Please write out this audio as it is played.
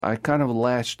I kind of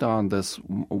latched on this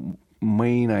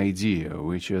main idea,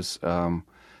 which is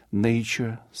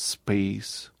nature,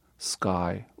 space,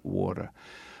 sky, water,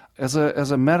 as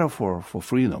a metaphor for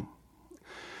freedom.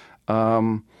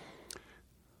 However,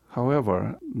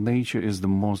 nature is the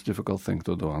most difficult thing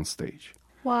to do on stage.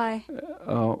 Why?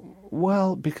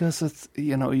 Well, because it's,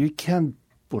 you can't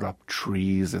put up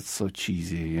trees. It's so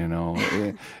cheesy,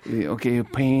 Okay, you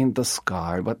paint the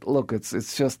sky, but look,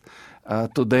 it's just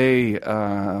today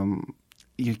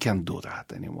you can't do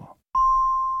that anymore.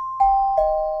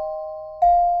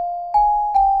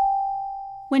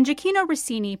 When Gioacchino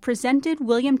Rossini presented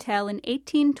William Tell in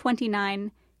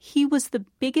 1829, he was the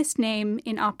biggest name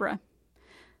in opera.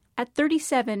 At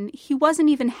 37, he wasn't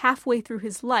even halfway through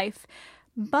his life,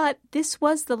 but this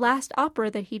was the last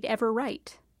opera that he'd ever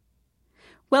write.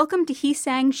 Welcome to He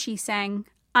Sang, She Sang.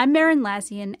 I'm Merrin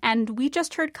Lazyan, and we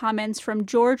just heard comments from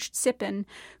George Tsypin,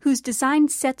 who's designed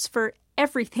sets for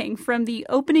everything from the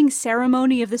opening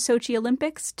ceremony of the Sochi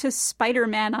Olympics to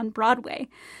Spider-Man on Broadway.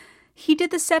 He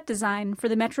did the set design for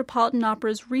the Metropolitan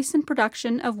Opera's recent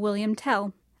production of William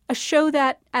Tell, a show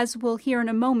that, as we'll hear in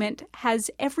a moment, has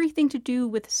everything to do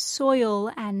with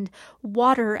soil and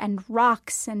water and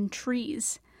rocks and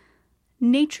trees.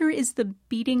 Nature is the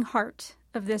beating heart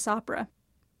of this opera.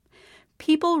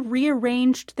 People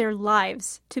rearranged their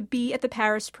lives to be at the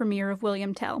Paris premiere of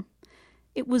William Tell.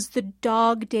 It was the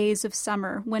dog days of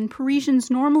summer, when Parisians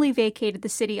normally vacated the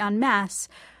city en masse,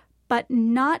 but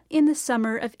not in the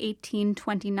summer of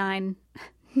 1829.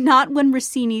 Not when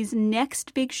Rossini's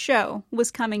next big show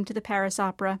was coming to the Paris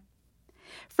Opera.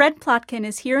 Fred Plotkin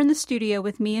is here in the studio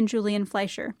with me and Julian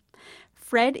Fleisher.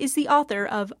 Fred is the author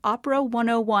of Opera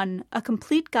 101, a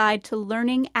complete guide to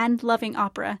learning and loving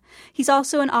opera. He's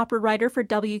also an opera writer for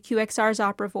WQXR's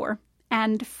Operavore.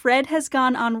 And Fred has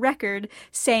gone on record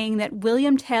saying that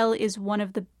William Tell is one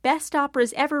of the best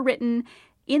operas ever written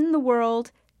in the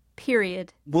world,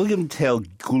 period. William Tell,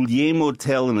 Guglielmo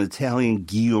Tell in Italian,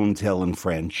 Guillaume Tell in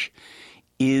French,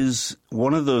 is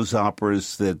one of those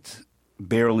operas that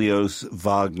Berlioz,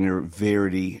 Wagner,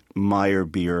 Verdi,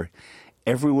 Meyerbeer,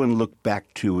 everyone looked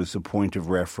back to as a point of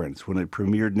reference. When it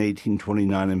premiered in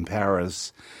 1829 in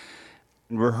Paris,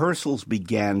 rehearsals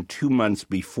began 2 months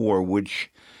before,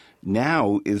 which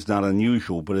now is not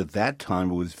unusual, but at that time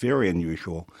it was very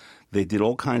unusual. They did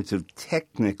all kinds of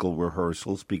technical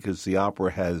rehearsals because the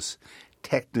opera has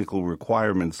technical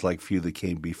requirements like few that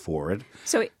came before it.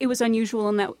 So it was unusual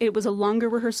in that it was a longer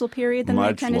rehearsal period than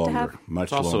they tended to have?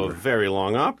 Much longer. It's also a very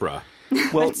long opera.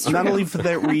 Well, not only for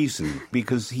that reason,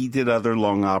 because he did other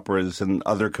long operas and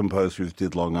other composers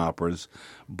did long operas,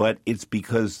 but it's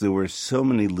because there were so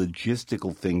many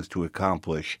logistical things to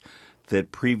accomplish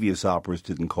that previous operas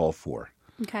didn't call for.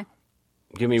 Okay.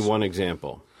 Give me one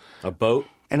example. A boat?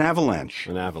 An avalanche.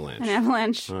 An avalanche. An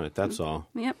avalanche. All right, that's all.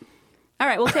 Yep. All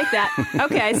right, we'll take that.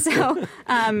 Okay, so...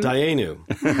 Dayenu.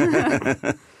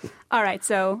 All right,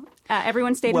 so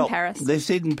everyone stayed in Paris. They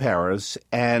stayed in Paris,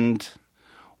 and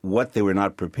what they were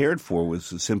not prepared for was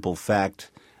the simple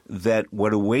fact that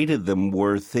what awaited them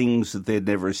were things that they had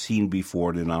never seen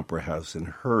before in an opera house and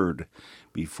heard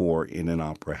before in an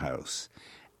opera house.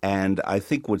 And I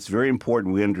think what's very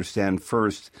important we understand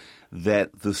first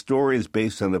that the story is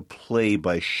based on a play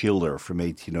by Schiller from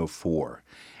 1804.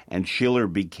 And Schiller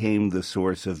became the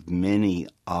source of many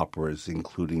operas,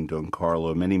 including Don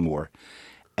Carlo, many more.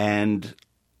 And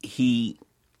he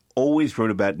always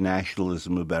wrote about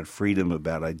nationalism, about freedom,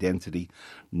 about identity,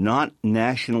 not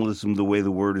nationalism the way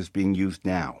the word is being used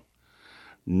now,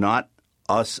 not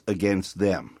us against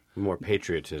them. More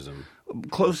patriotism.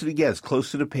 Closer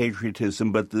to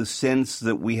patriotism, but the sense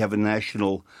that we have a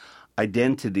national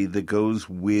identity that goes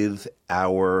with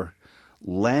our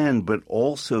land, but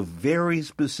also very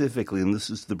specifically, and this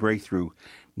is the breakthrough,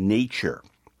 nature.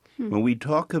 When we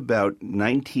talk about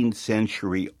 19th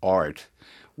century art,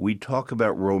 we talk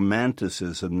about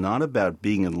romanticism, not about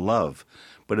being in love,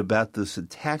 but about this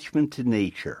attachment to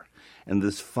nature and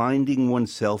this finding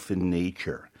oneself in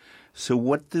nature. So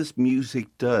what this music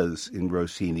does in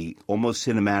Rossini, almost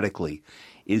cinematically,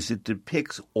 is it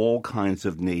depicts all kinds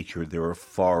of nature. There are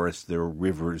forests, there are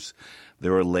rivers,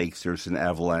 there are lakes, there's an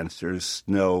avalanche, there's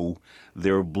snow,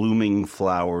 there are blooming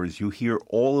flowers. You hear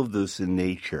all of this in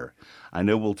nature. I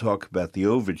know we'll talk about the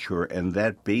overture, and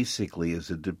that basically is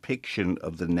a depiction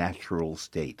of the natural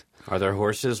state. Are there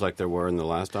horses like there were in the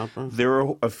last opera? There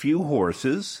are a few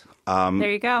horses.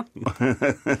 There you go.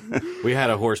 We had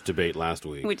a horse debate last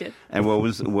week. We did. And what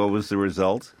was the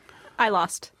result? I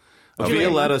lost.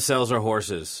 Violetta sells her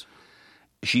horses.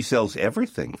 She sells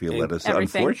everything. Violetta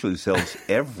unfortunately sells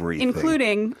everything.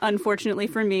 Including, unfortunately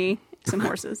for me, some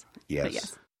horses. Yes. But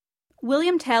yes.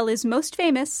 William Tell is most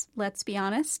famous, let's be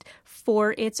honest,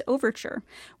 for its overture,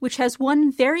 which has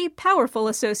one very powerful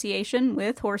association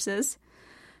with horses,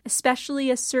 especially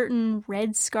a certain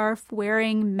red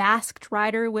scarf-wearing masked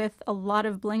rider with a lot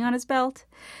of bling on his belt.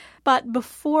 But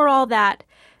before all that,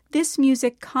 this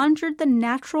music conjured the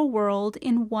natural world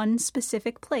in one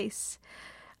specific place,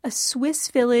 a Swiss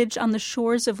village on the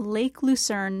shores of Lake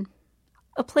Lucerne,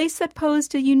 a place that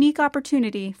posed a unique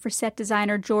opportunity for set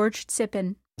designer George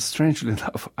Tsypin. Strangely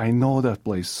enough, I know that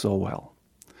place so well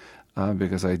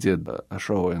because I did a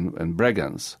show in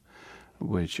Bregenz,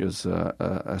 which is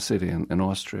a city in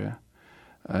Austria.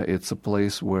 It's a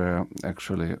place where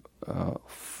actually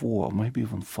 4, maybe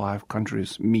even 5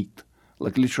 countries meet.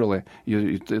 Like literally,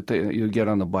 you get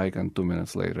on a bike and 2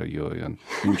 minutes later you're in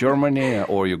Germany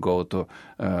or you go to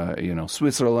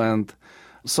Switzerland.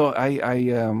 So I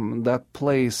that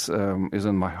place is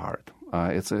in my heart.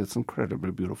 It's an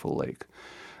incredibly beautiful lake.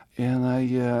 And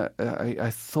I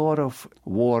thought of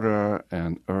water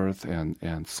and earth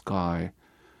and sky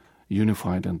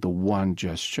unified into one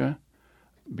gesture,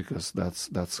 because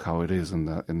that's how it is in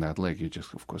that lake. You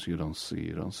just, of course, you don't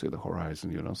see the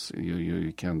horizon.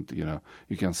 You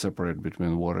can't separate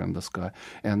between water and the sky.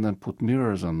 And then put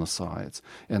mirrors on the sides,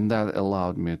 and that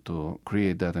allowed me to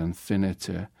create that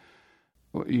infinity.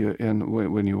 And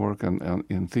when you work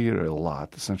in theater a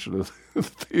lot, essentially the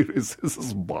theater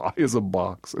is a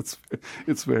box.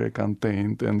 It's very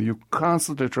contained, and you're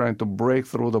constantly trying to break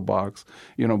through the box,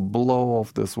 blow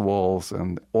off these walls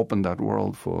and open that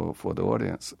world for the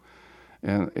audience.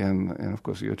 And of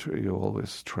course you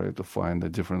always try to find a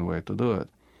different way to do it.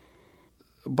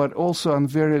 But also on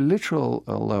very literal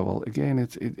level, again,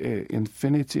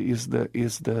 infinity is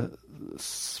the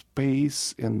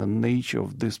space and the nature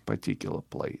of this particular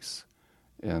place,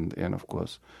 and of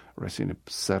course Rossini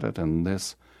set it in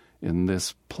this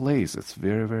place. It's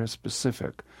very, very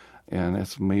specific, and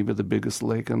it's maybe the biggest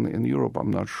lake in Europe. I'm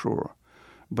not sure,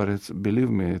 but believe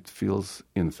me, it feels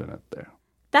infinite there.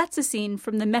 That's a scene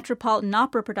from the Metropolitan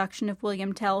Opera production of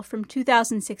William Tell from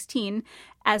 2016,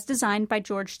 as designed by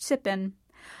George Tsypin.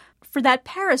 For that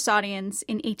Paris audience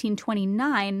in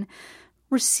 1829,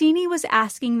 Rossini was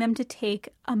asking them to take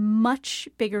a much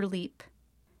bigger leap.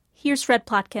 Here's Fred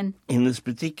Plotkin. In this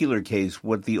particular case,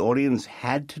 what the audience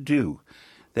had to do,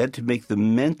 they had to make the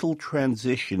mental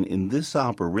transition in this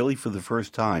opera, really for the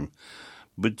first time,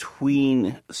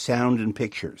 between sound and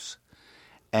pictures.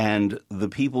 And the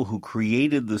people who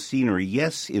created the scenery,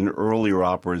 yes, in earlier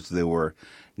operas there were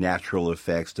natural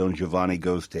effects. Don Giovanni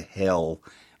Goes to Hell,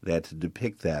 that to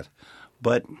depict that.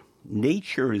 But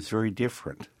nature is very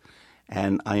different.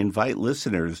 And I invite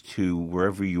listeners to,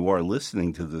 wherever you are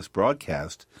listening to this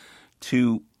broadcast,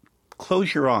 to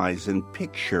close your eyes and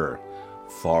picture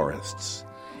forests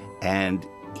and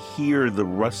hear the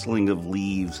rustling of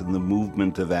leaves and the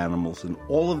movement of animals, and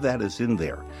all of that is in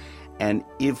there. And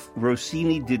if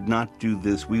Rossini did not do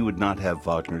this, we would not have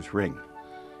Wagner's Ring,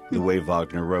 the way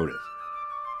Wagner wrote it.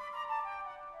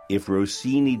 If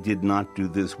Rossini did not do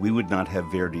this, we would not have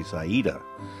Verdi's Aida,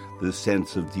 the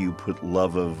sense of, do you put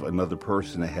love of another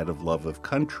person ahead of love of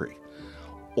country?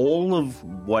 All of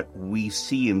what we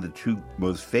see in the 2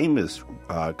 most famous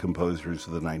composers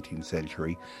of the 19th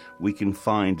century, we can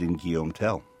find in Guillaume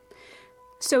Tell.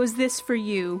 So is this, for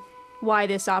you, why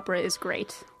this opera is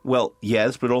great? Well,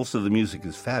 yes, but also the music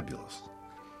is fabulous.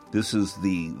 This is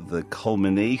the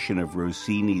culmination of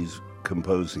Rossini's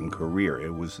composing career.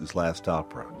 It was his last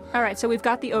opera. All right, so we've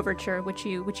got the overture, which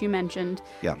you mentioned.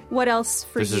 Yeah. What else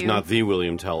for you? This is not the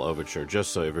William Tell overture,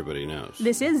 just so everybody knows.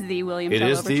 This is the William Tell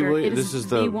overture. It is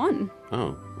the one.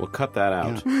 Oh, well, cut that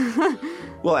out. Yeah.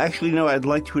 Well, actually, no, I'd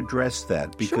like to address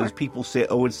that because people say,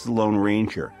 oh, it's the Lone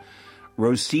Ranger.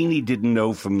 Rossini didn't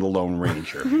know from the Lone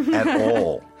Ranger at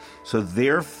all. So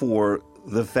therefore,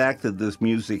 the fact that this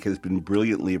music has been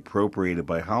brilliantly appropriated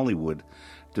by Hollywood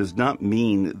does not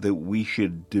mean that we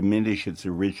should diminish its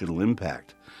original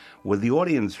impact. When the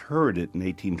audience heard it in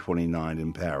 1829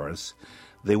 in Paris,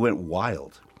 they went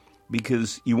wild.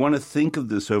 Because you want to think of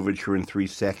this overture in 3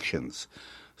 sections.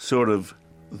 Sort of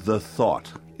the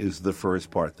thought is the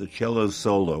first part, the cello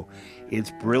solo.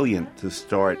 It's brilliant to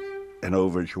start an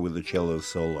overture with a cello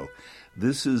solo.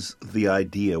 This is the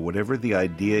idea, whatever the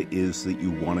idea is that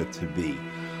you want it to be.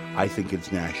 I think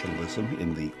it's nationalism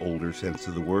in the older sense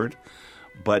of the word.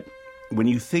 But when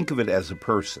you think of it as a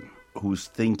person who's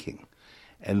thinking,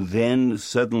 and then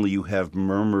suddenly you have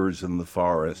murmurs in the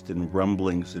forest and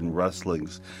rumblings and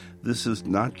rustlings, this is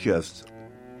not just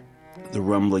the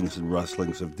rumblings and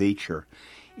rustlings of nature.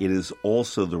 It is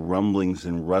also the rumblings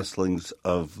and rustlings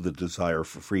of the desire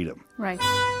for freedom. Right.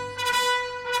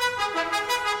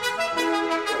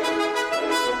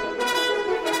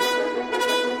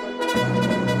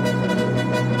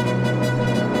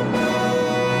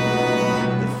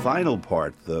 final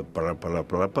part, the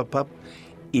ba-ra-ba-ra-ba-ra-ba-ba,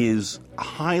 is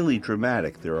highly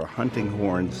dramatic. There are hunting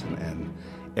horns and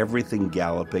everything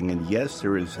galloping, and yes,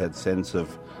 there is that sense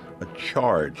of a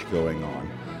charge going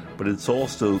on, but it's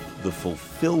also the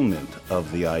fulfillment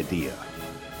of the idea.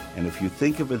 And if you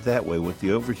think of it that way, what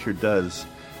the overture does,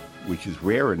 which is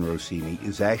rare in Rossini,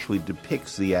 is actually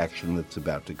depicts the action that's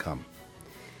about to come.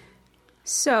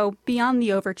 So, beyond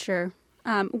the overture,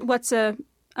 what's a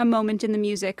moment in the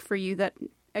music for you that,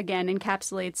 again,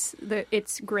 encapsulates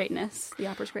its greatness, the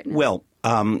opera's greatness? Well,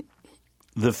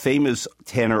 the famous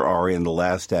tenor aria in the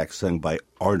last act sung by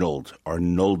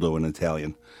Arnoldo in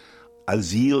Italian,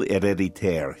 Asile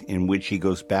Hereditaire, in which he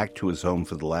goes back to his home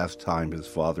for the last time. His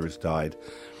father has died,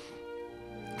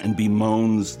 and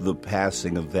bemoans the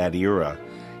passing of that era.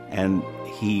 And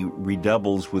he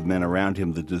redoubles with men around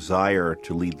him the desire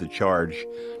to lead the charge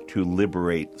to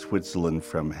liberate Switzerland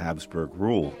from Habsburg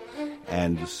rule.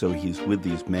 And so he's with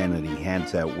these men and he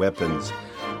hands out weapons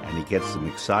and he gets them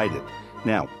excited.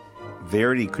 Now,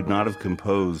 Verdi could not have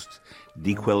composed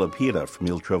Di Quella Pira from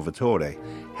Il Trovatore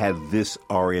had this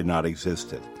aria not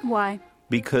existed. Why?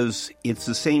 Because it's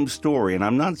the same story, and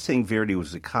I'm not saying Verdi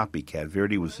was a copycat.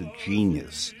 Verdi was a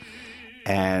genius.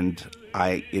 And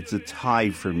it's a tie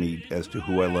for me as to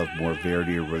who I love more,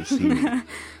 Verdi or Rossini.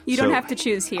 You don't have to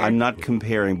choose here. I'm not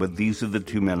comparing, but these are the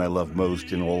two men I love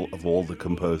most in all the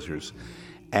composers.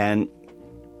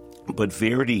 But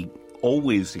Verdi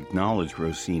always acknowledged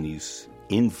Rossini's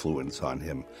influence on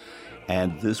him.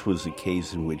 And this was a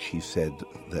case in which he said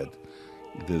that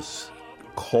this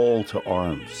call to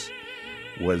arms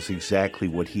was exactly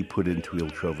what he put into Il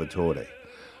Trovatore.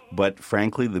 But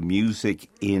frankly, the music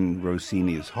in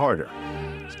Rossini is harder.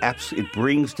 It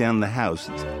brings down the house.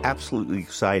 It's absolutely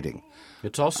exciting.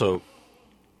 It's also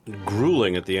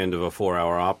grueling at the end of a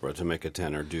 4-hour opera to make a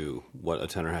tenor do what a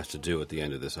tenor has to do at the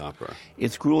end of this opera.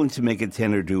 It's grueling to make a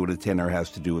tenor do what a tenor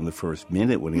has to do in the first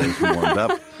minute when he hasn't warmed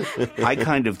up. I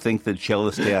kind of think that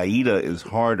Celliste Aida is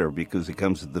harder because it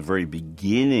comes at the very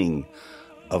beginning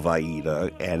of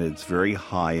Aida, and it's very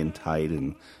high and tight,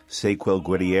 and Se quel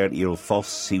guerrier io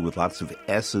fossi with lots of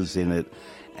S's in it,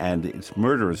 and it's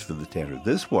murderous for the tenor.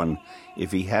 This one, if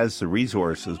he has the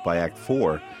resources by Act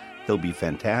 4, he'll be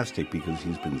fantastic because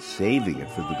he's been saving it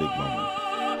for the big moment.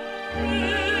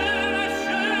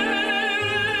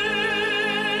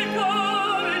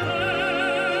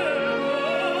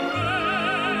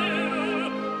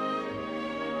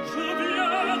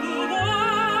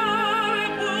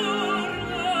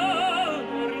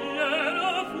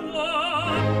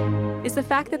 Is the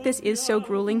fact that this is so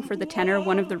grueling for the tenor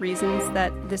one of the reasons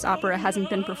that this opera hasn't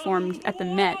been performed at the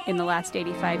Met in the last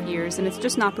 85 years, and it's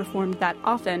just not performed that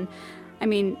often? I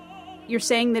mean, you're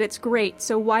saying that it's great,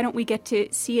 so why don't we get to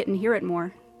see it and hear it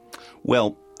more?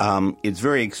 Well, it's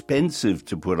very expensive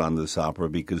to put on this opera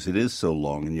because it is so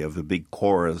long, and you have a big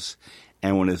chorus,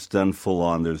 and when it's done full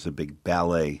on, there's a big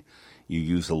ballet. You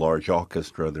use a large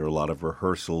orchestra. There are a lot of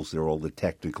rehearsals. There are all the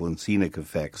technical and scenic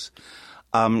effects.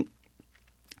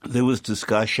 There was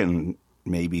discussion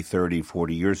maybe 30,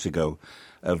 40 years ago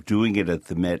of doing it at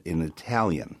the Met in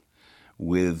Italian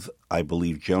with, I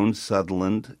believe, Joan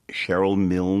Sutherland, Cheryl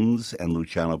Milnes, and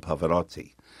Luciano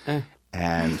Pavarotti.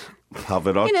 And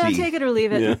Pavarotti... take it or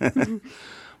leave it. Yeah.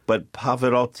 But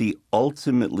Pavarotti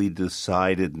ultimately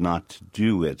decided not to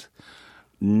do it,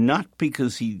 not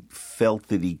because he felt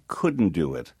that he couldn't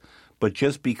do it, but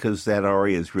just because that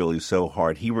aria is really so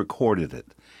hard. He recorded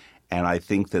it. And I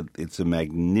think that it's a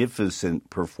magnificent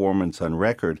performance on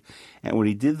record. And when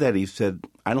he did that, he said,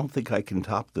 I don't think I can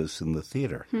top this in the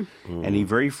theater. And he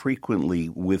very frequently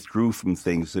withdrew from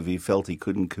things if he felt he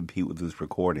couldn't compete with his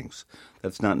recordings.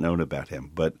 That's not known about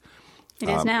him. But it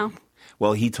is now.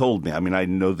 Well, he told me, I mean, I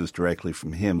know this directly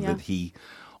from him, that he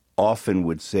often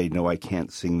would say, no, I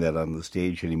can't sing that on the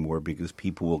stage anymore because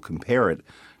people will compare it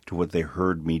to what they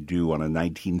heard me do on a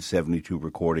 1972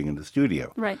 recording in the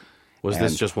studio. Right. Was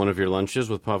this just one of your lunches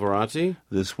with Pavarotti?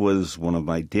 This was one of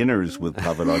my dinners with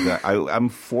Pavarotti. I'm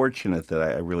fortunate that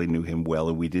I really knew him well,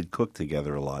 and we did cook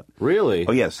together a lot. Really?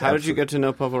 Oh, yes. How did you get to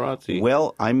know Pavarotti?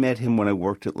 Well, I met him when I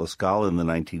worked at La Scala in the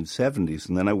 1970s,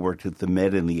 and then I worked at the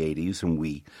Met in the 80s, and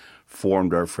we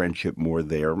formed our friendship more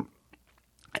there.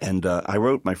 And I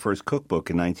wrote my first cookbook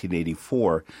in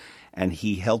 1984, and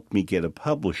he helped me get a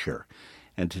publisher.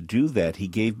 And to do that, he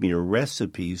gave me a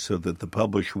recipe so that the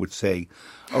publisher would say,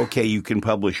 okay, you can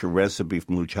publish a recipe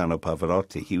from Luciano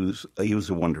Pavarotti. He was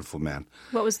a wonderful man.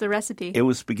 What was the recipe? It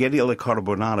was spaghetti alla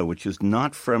carbonara, which is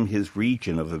not from his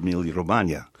region of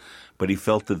Emilia-Romagna, but he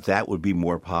felt that that would be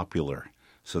more popular.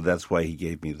 So that's why he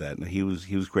gave me that. And he was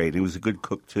great. He was a good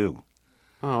cook, too.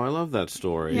 Oh, I love that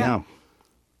story. Yeah.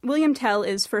 William Tell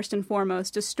is first and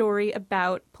foremost a story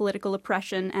about political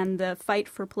oppression and the fight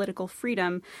for political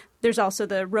freedom. There's also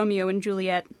the Romeo and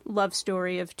Juliet love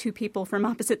story of two people from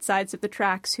opposite sides of the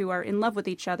tracks who are in love with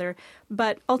each other.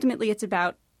 But ultimately it's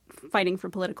about fighting for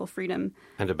political freedom.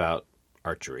 And about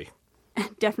archery.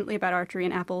 Definitely about archery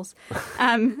and apples.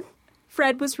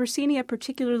 Fred, was Rossini a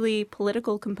particularly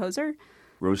political composer?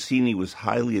 Rossini was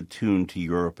highly attuned to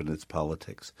Europe and its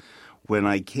politics. When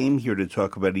I came here to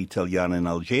talk about Italiana and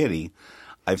Algeri,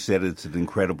 I've said it's an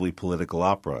incredibly political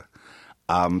opera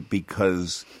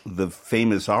because the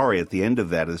famous aria at the end of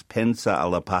that is Pensa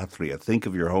alla patria, think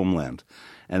of your homeland.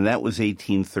 And that was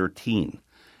 1813.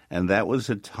 And that was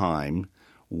a time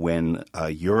when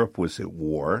Europe was at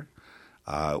war.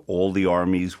 All the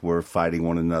armies were fighting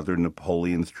one another.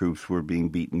 Napoleon's troops were being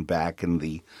beaten back, and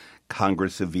the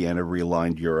Congress of Vienna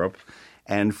realigned Europe.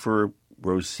 And for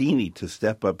Rossini to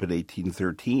step up in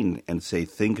 1813 and say,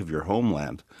 think of your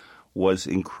homeland, was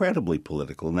incredibly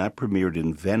political. And that premiered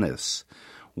in Venice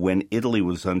when Italy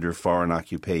was under foreign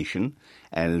occupation.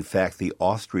 And in fact, the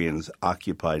Austrians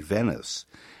occupied Venice.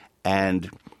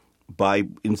 And by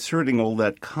inserting all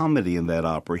that comedy in that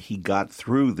opera, he got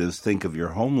through this think of your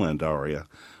homeland aria.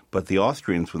 But the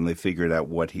Austrians, when they figured out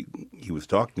what he was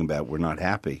talking about, were not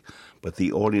happy. But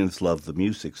the audience loved the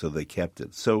music, so they kept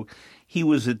it. So he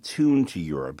was attuned to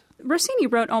Europe. Rossini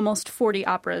wrote almost 40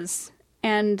 operas,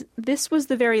 and this was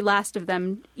the very last of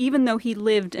them, even though he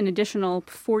lived an additional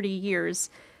 40 years.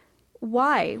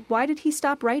 Why? Why did he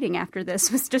stop writing after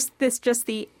this? Was this just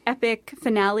the epic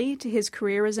finale to his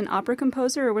career as an opera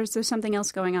composer, or was there something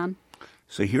else going on?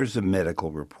 So here's a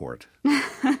medical report.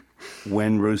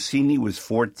 When Rossini was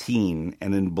 14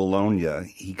 and in Bologna,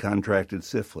 he contracted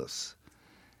syphilis.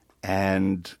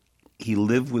 And he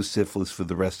lived with syphilis for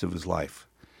the rest of his life.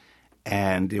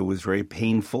 And it was very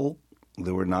painful.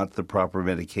 There were not the proper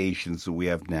medications that we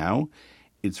have now.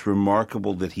 It's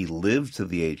remarkable that he lived to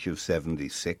the age of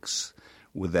 76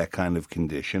 with that kind of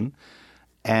condition.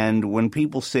 And when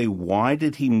people say, why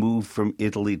did he move from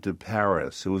Italy to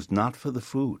Paris? It was not for the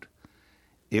food.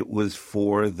 It was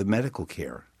for the medical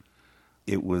care.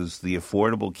 It was the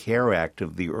Affordable Care Act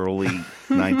of the early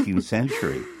 19th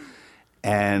century.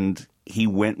 And he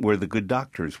went where the good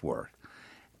doctors were.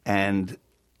 And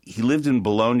he lived in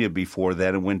Bologna before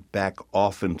that and went back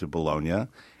often to Bologna.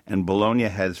 And Bologna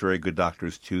has very good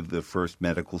doctors, too. The first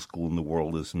medical school in the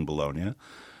world is in Bologna.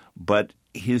 But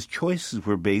his choices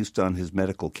were based on his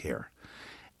medical care.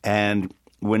 And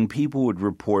when people would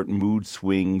report mood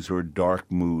swings or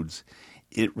dark moods,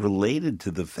 it related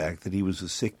to the fact that he was a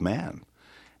sick man.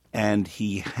 And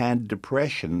he had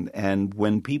depression. And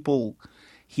when people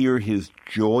hear his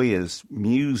joyous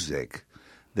music,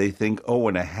 they think, oh,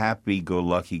 what a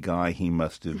happy-go-lucky guy he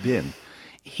must have been.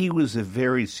 He was a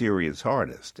very serious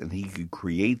artist, and he could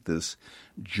create this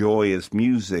joyous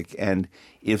music. And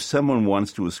if someone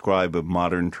wants to ascribe a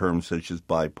modern term such as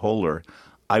bipolar,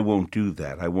 I won't do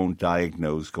that. I won't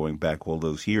diagnose going back all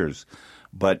those years.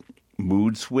 But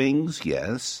mood swings,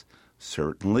 yes,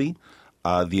 certainly.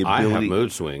 The ability, I have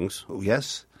mood swings.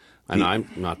 Yes. And I'm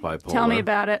not bipolar. Tell me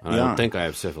about it. I don't think I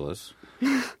have syphilis.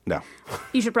 No.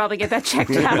 You should probably get that checked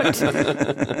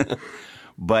out.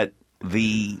 But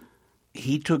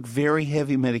he took very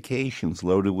heavy medications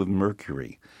loaded with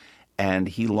mercury, and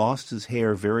he lost his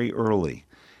hair very early.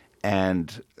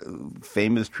 And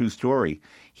famous true story,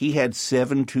 he had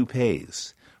 7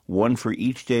 toupees, one for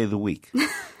each day of the week.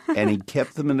 And he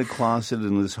kept them in a closet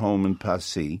in his home in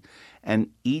Passy,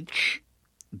 and each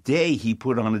day he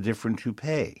put on a different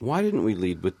toupee. Why didn't we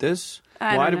lead with this?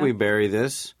 I Why don't did know. we bury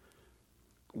this?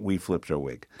 We flipped our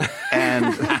wig.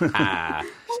 And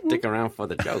Stick around for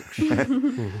the jokes.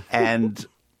 and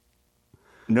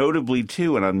notably,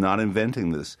 too, and I'm not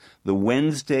inventing this, the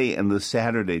Wednesday and the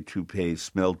Saturday toupees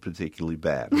smelled particularly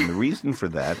bad. And the reason for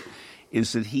that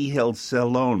is that he held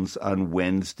salons on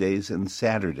Wednesdays and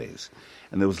Saturdays.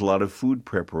 And there was a lot of food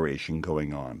preparation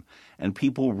going on. And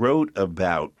people wrote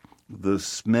about the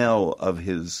smell of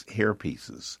his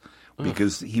hairpieces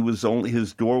because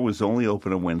his door was only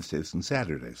open on Wednesdays and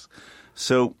Saturdays.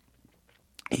 So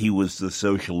he was the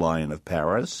social lion of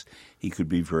Paris. He could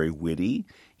be very witty.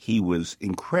 He was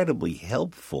incredibly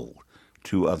helpful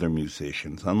to other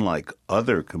musicians. Unlike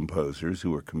other composers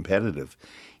who were competitive,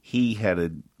 he had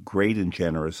a great and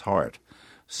generous heart.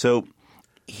 So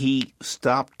he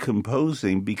stopped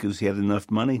composing because he had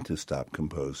enough money to stop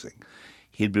composing.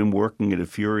 He'd been working at a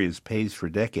furious pace for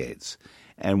decades.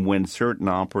 And when certain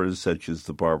operas, such as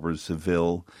The Barber of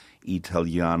Seville,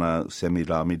 Italiana,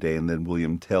 Semiramide, and then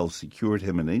William Tell secured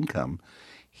him an income,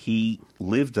 he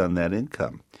lived on that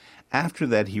income. After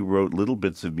that, he wrote little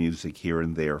bits of music here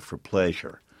and there for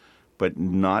pleasure. but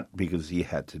not because he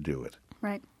had to do it.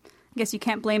 Right. I guess you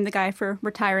can't blame the guy for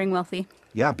retiring wealthy.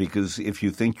 Yeah, because if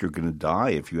you think you're going to die,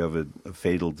 if you have a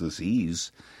fatal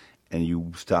disease and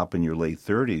you stop in your late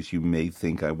 30s, you may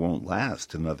think I won't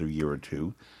last another year or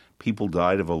two. People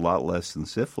died of a lot less than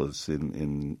syphilis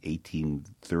in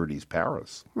 1830s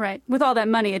Paris. Right. With all that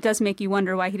money, it does make you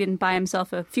wonder why he didn't buy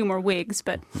himself a few more wigs,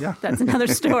 but Yeah. that's another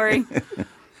story.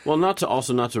 Well, not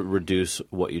to reduce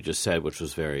what you just said, which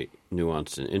was very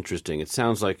nuanced and interesting. It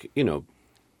sounds like, in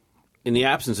the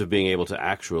absence of being able to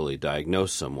actually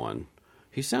diagnose someone,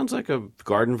 he sounds like a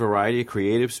garden variety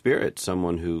creative spirit,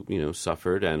 someone who,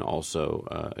 suffered and also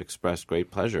expressed great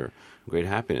pleasure, great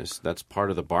happiness. That's part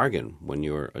of the bargain when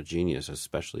you're a genius,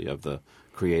 especially of the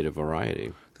creative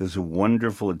variety. There's a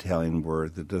wonderful Italian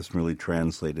word that doesn't really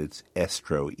translate. It's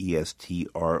estro,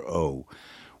 E-S-T-R-O,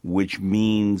 which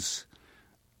means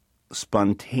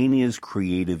spontaneous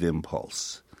creative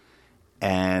impulse.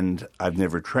 And I've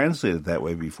never translated it that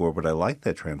way before, but I like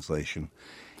that translation.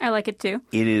 I like it too.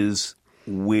 It is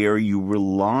where you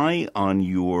rely on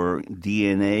your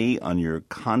DNA, on your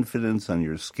confidence, on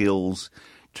your skills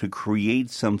to create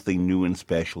something new and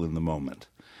special in the moment.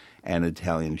 And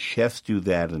Italian chefs do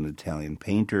that, and Italian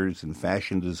painters and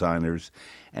fashion designers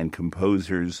and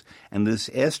composers. And this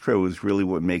estro is really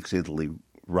what makes Italy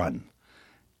run.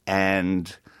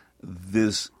 And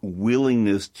this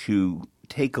willingness to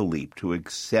take a leap, to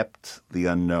accept the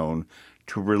unknown,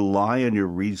 to rely on your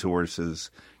resources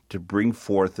to bring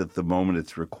forth at the moment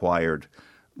it's required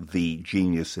the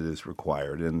genius that is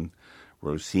required. And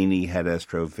Rossini had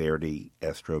estro, Verdi,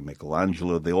 estro,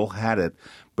 Michelangelo. They all had it,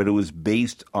 but it was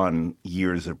based on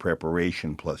years of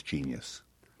preparation plus genius.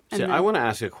 See, I want to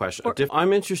ask you a question.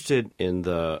 I'm interested in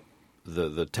the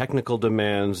technical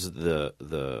demands,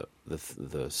 the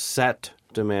set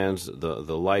demands,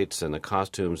 the lights and the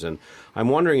costumes, and I'm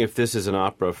wondering if this is an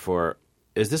opera for.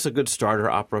 Is this a good starter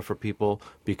opera for people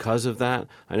because of that?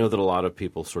 I know that a lot of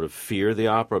people sort of fear the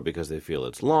opera because they feel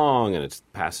it's long and it's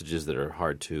passages that are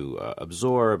hard to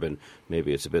absorb and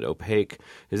maybe it's a bit opaque.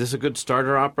 Is this a good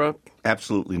starter opera?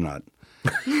 Absolutely not.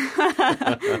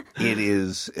 It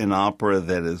is an opera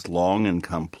that is long and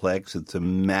complex. It's a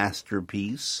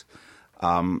masterpiece.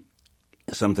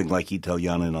 Something like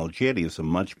Italiana in Algeri is a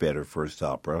much better first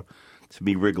opera. To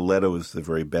me, Rigoletto is the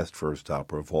very best first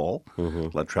opera of all. Mm-hmm.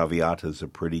 La Traviata is a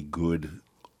pretty good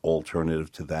alternative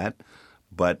to that.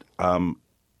 But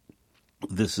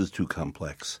this is too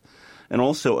complex. And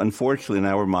also, unfortunately, in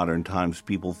our modern times,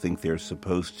 people think they're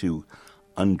supposed to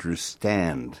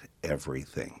understand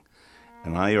everything.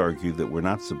 And I argue that we're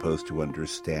not supposed to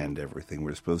understand everything.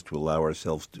 We're supposed to allow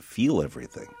ourselves to feel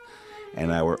everything.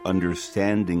 And our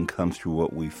understanding comes through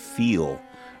what we feel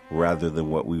rather than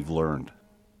what we've learned.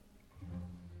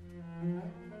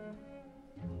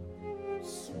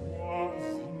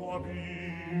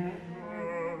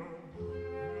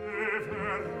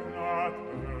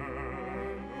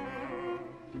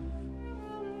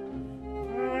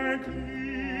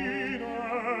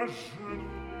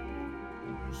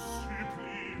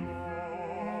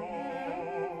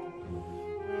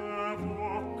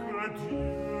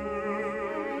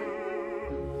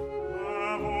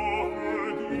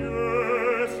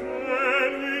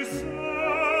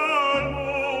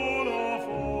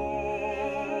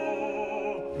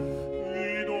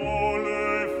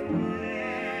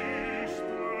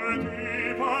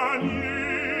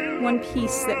 One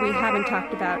piece that we haven't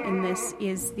talked about in this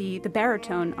is the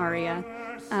baritone aria,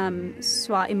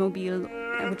 Sois immobile,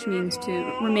 which means to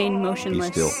remain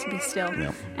motionless, be still.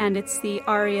 Yep. And it's the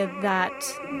aria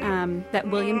that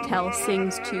William Tell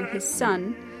sings to his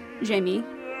son, Jamie,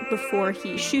 before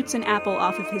he shoots an apple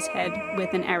off of his head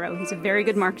with an arrow. He's a very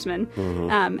good marksman,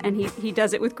 and he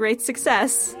does it with great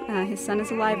success. His son is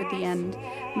alive at the end,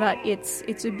 but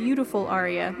it's a beautiful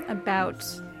aria about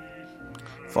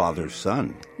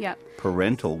father-son. Yeah.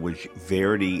 Parental, which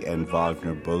Verdi and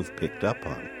Wagner both picked up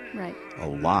on. Right. A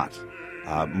lot.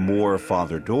 More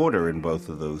father-daughter in both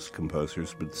of those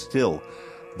composers, but still,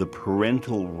 the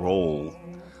parental role,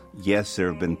 yes, there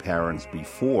have been parents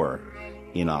before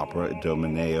in opera.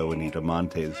 Domeneo and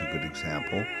Idamante is a good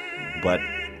example. But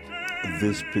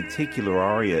this particular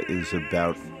aria is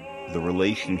about the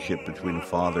relationship between a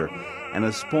father and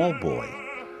a small boy,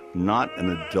 not an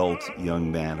adult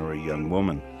young man or a young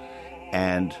woman.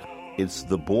 And it's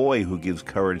the boy who gives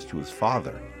courage to his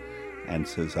father and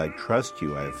says, I trust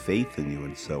you, I have faith in you,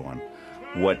 and so on.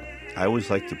 What I always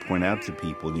like to point out to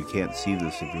people, and you can't see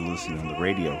this if you're listening on the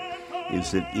radio,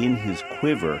 is that in his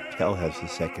quiver, Tell has the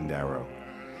second arrow.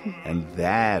 And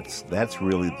that's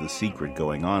really the secret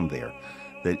going on there,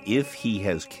 that if he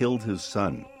has killed his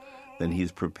son, then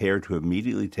he's prepared to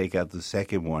immediately take out the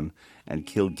second one and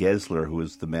kill Gessler, who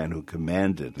is the man who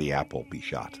commanded the apple be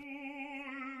shot.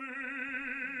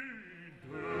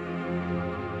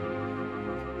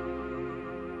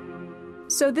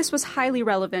 So this was highly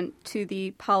relevant to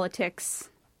the politics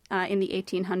in the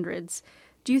 1800s.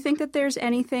 Do you think that there's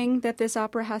anything that this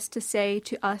opera has to say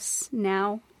to us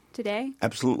now, today?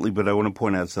 Absolutely, but I want to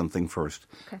point out something first.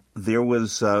 Okay. There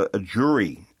was a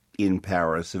jury in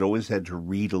Paris that always had to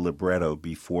read a libretto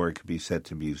before it could be set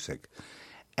to music.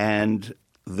 And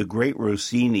the great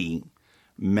Rossini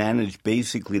managed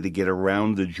basically to get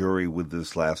around the jury with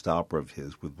this last opera of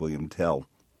his, with William Tell.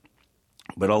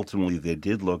 But ultimately they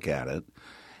did look at it,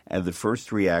 and the first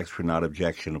three acts were not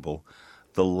objectionable.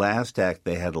 The last act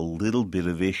they had a little bit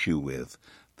of issue with.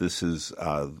 This is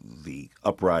the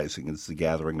uprising, it's the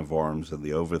gathering of arms and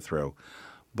the overthrow.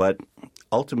 But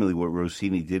ultimately what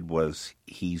Rossini did was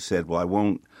he said, well, I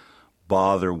won't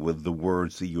bother with the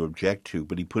words that you object to,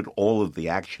 but he put all of the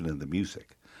action in the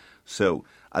music. So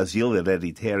Asile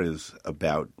Hereditaire is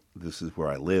about, this is where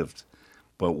I lived,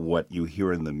 but what you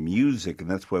hear in the music, and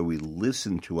that's why we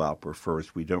listen to opera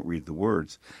first, we don't read the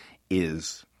words,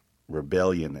 is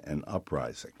rebellion and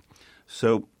uprising.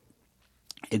 So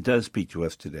it does speak to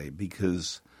us today,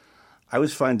 because I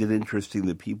always find it interesting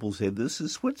that people say, this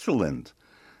is Switzerland.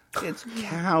 It's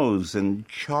cows and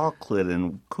chocolate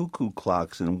and cuckoo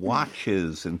clocks and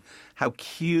watches and how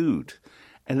cute.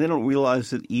 And they don't realize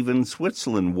that even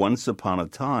Switzerland, once upon a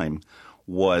time,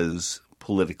 was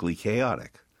politically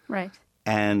chaotic. Right.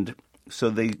 And so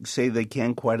they say they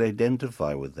can't quite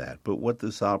identify with that. But what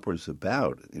this opera is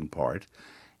about, in part,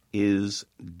 is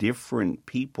different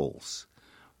peoples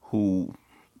who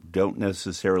don't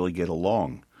necessarily get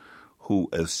along, who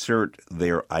assert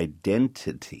their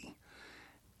identity.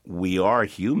 We are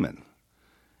human,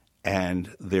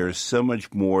 and there's so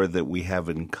much more that we have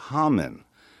in common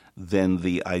than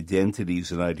the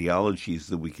identities and ideologies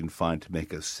that we can find to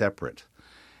make us separate.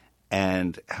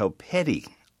 And how petty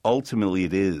ultimately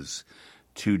it is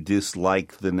to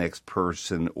dislike the next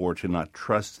person or to not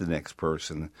trust the next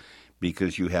person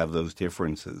because you have those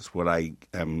differences. What I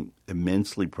am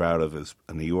immensely proud of as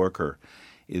a New Yorker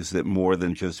is that more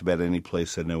than just about any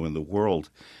place I know in the world,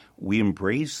 we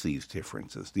embrace these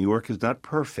differences. New York is not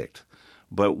perfect,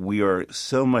 but we are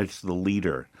so much the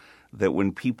leader that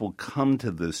when people come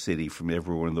to this city from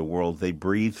everywhere in the world, they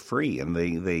breathe free and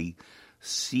they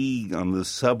see on the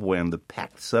subway, on the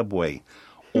packed subway,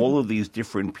 all of these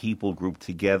different people grouped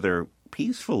together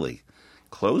peacefully,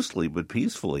 closely, but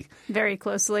peacefully. Very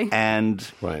closely. And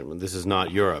right, well, this is not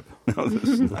Europe. No, this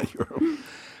is not Europe.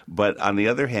 But on the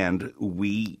other hand,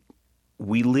 we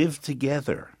live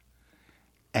together.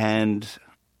 And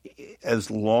as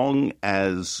long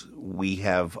as we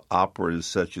have operas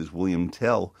such as William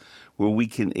Tell, where we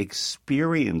can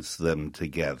experience them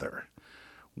together,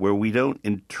 where we don't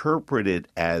interpret it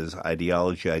as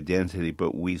ideology, identity,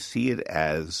 but we see it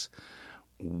as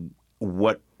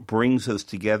what brings us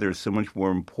together is so much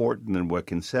more important than what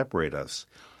can separate us.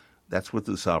 That's what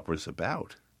this opera is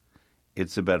about.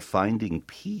 It's about finding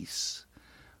peace.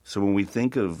 So when we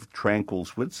think of tranquil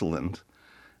Switzerland,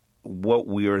 what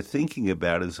we are thinking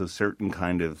about is a certain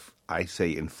kind of, I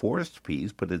say, enforced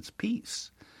peace, but it's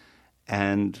peace.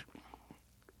 And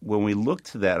when we look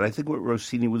to that, I think what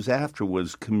Rossini was after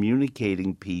was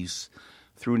communicating peace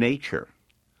through nature,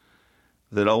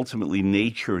 that ultimately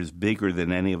nature is bigger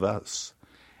than any of us.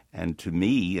 And to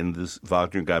me, and this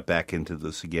Wagner got back into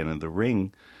this again in The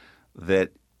Ring,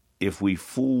 that if we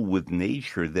fool with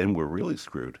nature, then we're really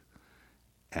screwed.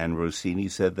 And Rossini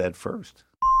said that first.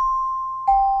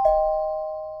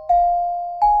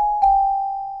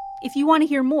 If you want to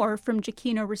hear more from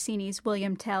Gioachino Rossini's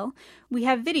William Tell, we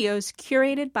have videos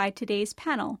curated by today's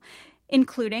panel,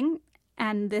 including,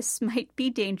 and this might be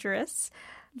dangerous,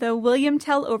 the William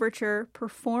Tell Overture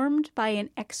performed by an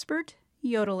expert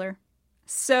yodeler.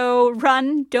 So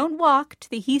run, don't walk to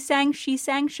the He Sang, She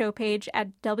Sang show page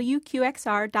at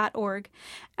WQXR.org.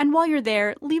 And while you're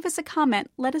there, leave us a comment.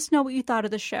 Let us know what you thought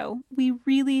of the show. We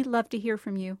really love to hear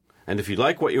from you. And if you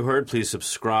like what you heard, please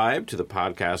subscribe to the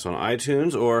podcast on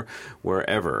iTunes or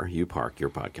wherever you park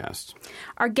your podcasts.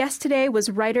 Our guest today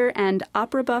was writer and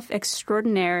opera buff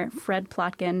extraordinaire, Fred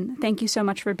Plotkin. Thank you so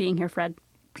much for being here, Fred.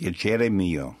 Piacere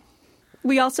mio.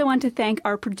 We also want to thank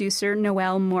our producer,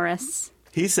 Noelle Morris.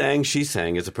 He Sang, She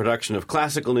Sang is a production of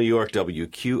Classical New York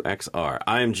WQXR.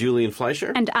 I am Julian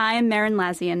Fleisher. And I am Merrin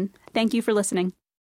Lazyan. Thank you for listening.